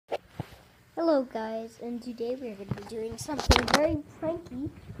Hello guys, and today we're going to be doing something very pranky,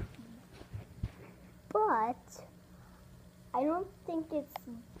 but I don't think it's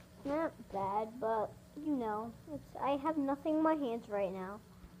that bad, but you know, I have nothing in my hands right now.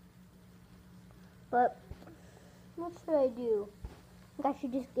 But what should I do? I think I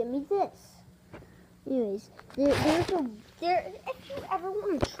should just give me this. Anyways, if you ever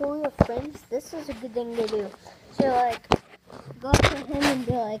want to troll your friends, this is a good thing to do. So like, go up to him and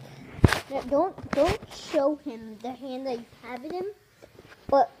be like, don't show him the hand that you have in him,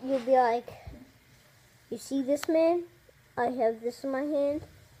 but you'll be like, you see this man? I have this in my hand.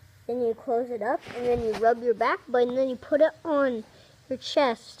 Then you close it up, and then you rub your back, and then you put it on your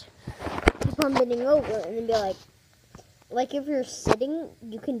chest. Keep on bending over, and then be like if you're sitting,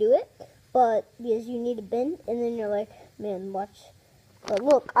 you can do it, but because you need to bend, and then you're like, man, watch. But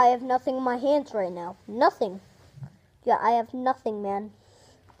look, I have nothing in my hands right now. Nothing. Yeah, I have nothing, man.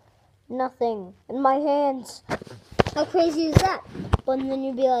 Nothing in my hands. How crazy is that? But then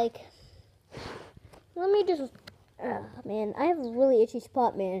you'd be like, let me just, man, I have a really itchy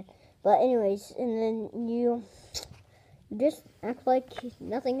spot, man. But anyways, and then you just act like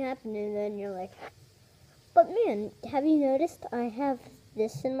nothing happened, and then you're like, but man, have you noticed I have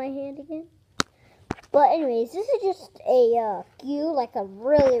this in my hand again? But anyways, this is just a goo, like a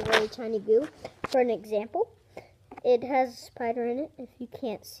really, really tiny goo, for an example. It has a spider in it, if you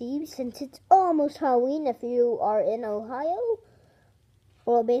can't see, since it's almost Halloween if you are in Ohio.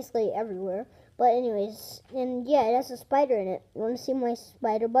 Well, basically everywhere. But anyways, and yeah, it has a spider in it. You want to see my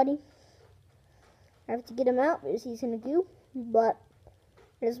spider buddy? I have to get him out because he's in a goo. But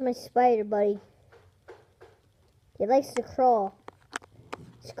there's my spider buddy. He likes to crawl.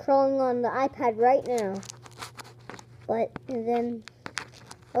 He's crawling on the iPad right now. But, and then,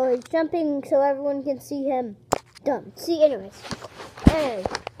 oh, he's jumping so everyone can see him. Done. See, anyways,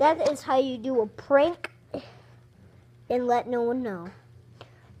 that is how you do a prank and let no one know.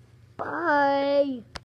 Bye.